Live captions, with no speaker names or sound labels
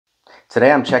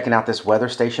Today I'm checking out this weather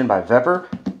station by VEVOR.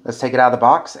 Let's take it out of the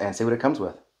box and see what it comes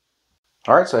with.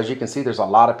 All right, so as you can see, there's a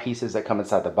lot of pieces that come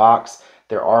inside the box.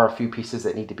 There are a few pieces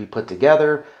that need to be put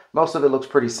together. Most of it looks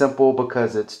pretty simple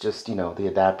because it's just, the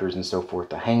adapters and so forth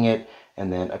to hang it,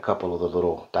 and then a couple of the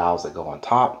little dials that go on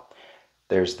top.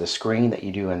 There's the screen that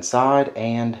you do inside,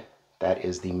 and that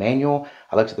is the manual.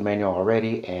 I looked at the manual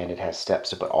already, and it has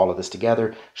steps to put all of this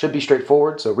together. Should be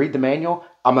straightforward, so read the manual.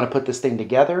 I'm going to put this thing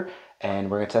together,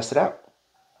 and we're going to test it out.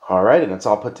 All right, and it's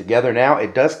all put together now.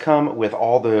 It does come with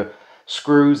all the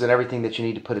screws and everything that you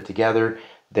need to put it together.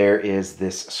 There is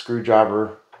this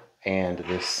screwdriver and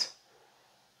this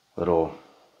little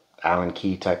Allen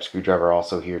key type screwdriver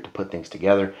also here to put things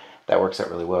together. That works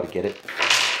out really well to get it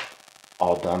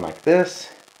all done like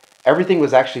this. Everything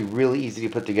was actually really easy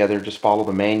to put together. Just follow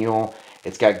the manual.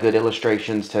 It's got good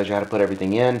illustrations, tells you how to put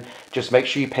everything in. Just make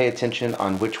sure you pay attention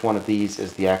on which one of these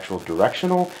is the actual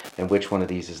directional and which one of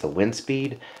these is the wind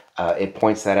speed. It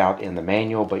points that out in the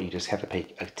manual, but you just have to pay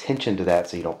attention to that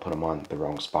so you don't put them on the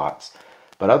wrong spots.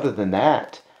 But other than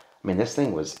that, I mean, this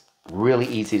thing was really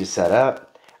easy to set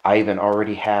up. I even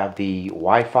already have the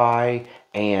Wi-Fi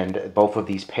and both of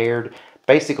these paired.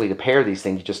 Basically, to pair these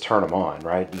things, you just turn them on,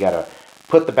 right? You got to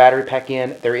put the battery pack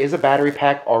in. There is a battery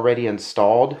pack already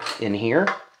installed in here.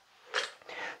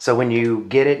 So when you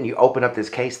get it and you open up this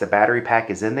case, the battery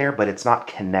pack is in there, but it's not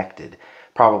connected.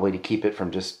 Probably to keep it from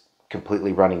just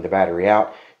completely running the battery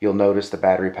out. You'll notice the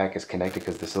battery pack is connected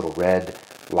because this little red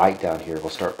light down here will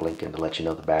start blinking to let you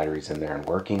know the battery's in there and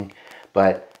working.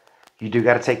 But you do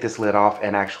got to take this lid off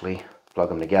and actually plug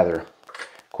them together.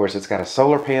 Of course, it's got a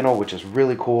solar panel, which is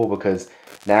really cool because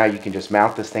now you can just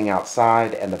mount this thing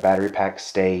outside and the battery pack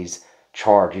stays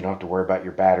charged. You don't have to worry about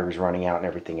your batteries running out and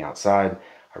everything outside.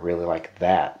 I really like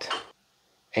that.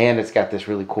 And it's got this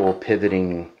really cool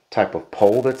pivoting type of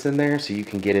pole that's in there, so you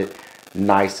can get it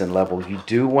nice and level. You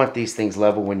do want these things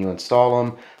level when you install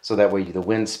them, so that way the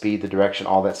wind speed, the direction,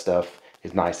 all that stuff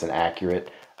is nice and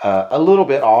accurate. A little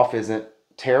bit off isn't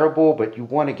terrible, but you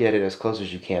want to get it as close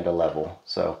as you can to level.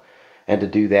 So, and to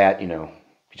do that, you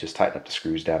just tighten up the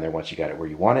screws down there once you got it where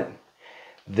you want it.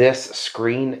 This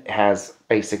screen has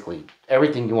basically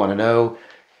everything you want to know.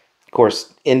 Of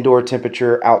course, indoor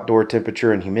temperature, outdoor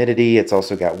temperature, and humidity. It's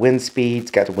also got wind speed.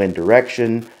 It's got the wind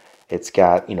direction. It's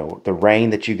got, the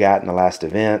rain that you got in the last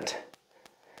event.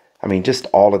 I mean, just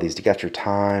all of these. You got your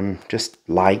time, just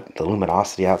light, the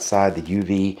luminosity outside, the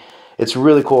UV. It's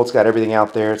really cool. It's got everything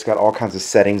out there. It's got all kinds of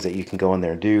settings that you can go in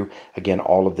there and do. Again,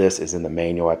 all of this is in the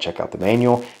manual. I check out the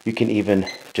manual. You can even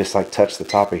just like touch the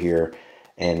top of here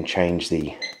and change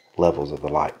the levels of the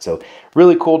light. So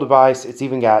really cool device. It's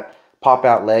even got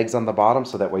pop-out legs on the bottom,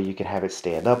 so that way you can have it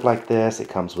stand up like this. It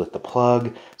comes with the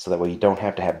plug, so that way you don't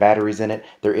have to have batteries in it.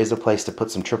 There is a place to put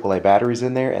some AAA batteries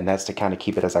in there, and that's to kind of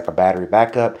keep it as like a battery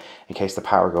backup in case the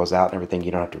power goes out and everything.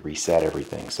 You don't have to reset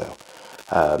everything, so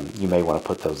you may want to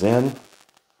put those in.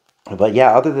 But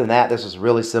yeah, other than that, this is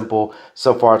really simple.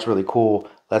 So far, it's really cool.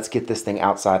 Let's get this thing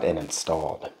outside and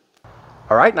installed.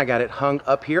 All right, and I got it hung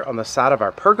up here on the side of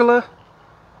our pergola.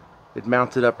 It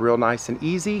mounted up real nice and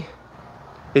easy.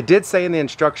 It did say in the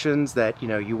instructions that,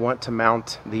 you want to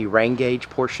mount the rain gauge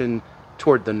portion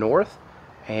toward the north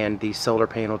and the solar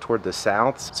panel toward the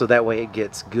south, so that way it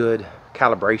gets good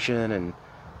calibration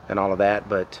and all of that.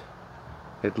 But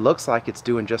it looks like it's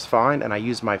doing just fine, and I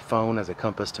used my phone as a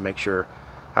compass to make sure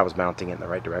I was mounting it in the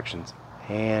right directions.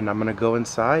 And I'm gonna go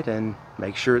inside and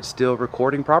make sure it's still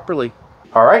recording properly.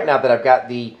 All right, now that I've got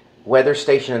the weather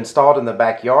station installed in the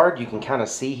backyard, you can kind of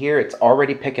see here it's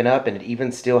already picking up, and it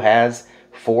even still has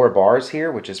 4 bars here,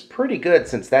 which is pretty good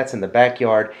since that's in the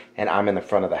backyard and I'm in the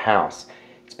front of the house.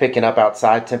 It's picking up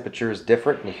outside. Temperature is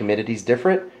different and the humidity is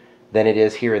different than it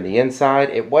is here in the inside.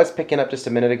 It was picking up just a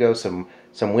minute ago some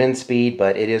wind speed,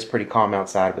 but it is pretty calm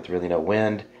outside with really no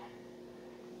wind.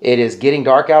 It is getting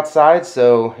dark outside,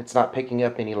 so it's not picking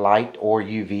up any light or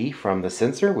UV from the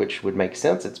sensor, which would make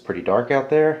sense. It's pretty dark out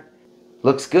there.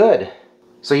 Looks good.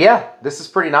 So yeah, this is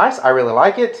pretty nice. I really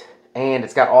like it. And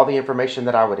it's got all the information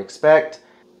that I would expect.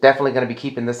 Definitely going to be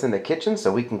keeping this in the kitchen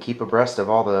so we can keep abreast of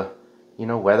all the,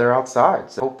 weather outside.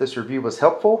 So hope this review was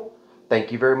helpful.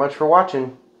 Thank you very much for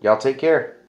watching. Y'all take care.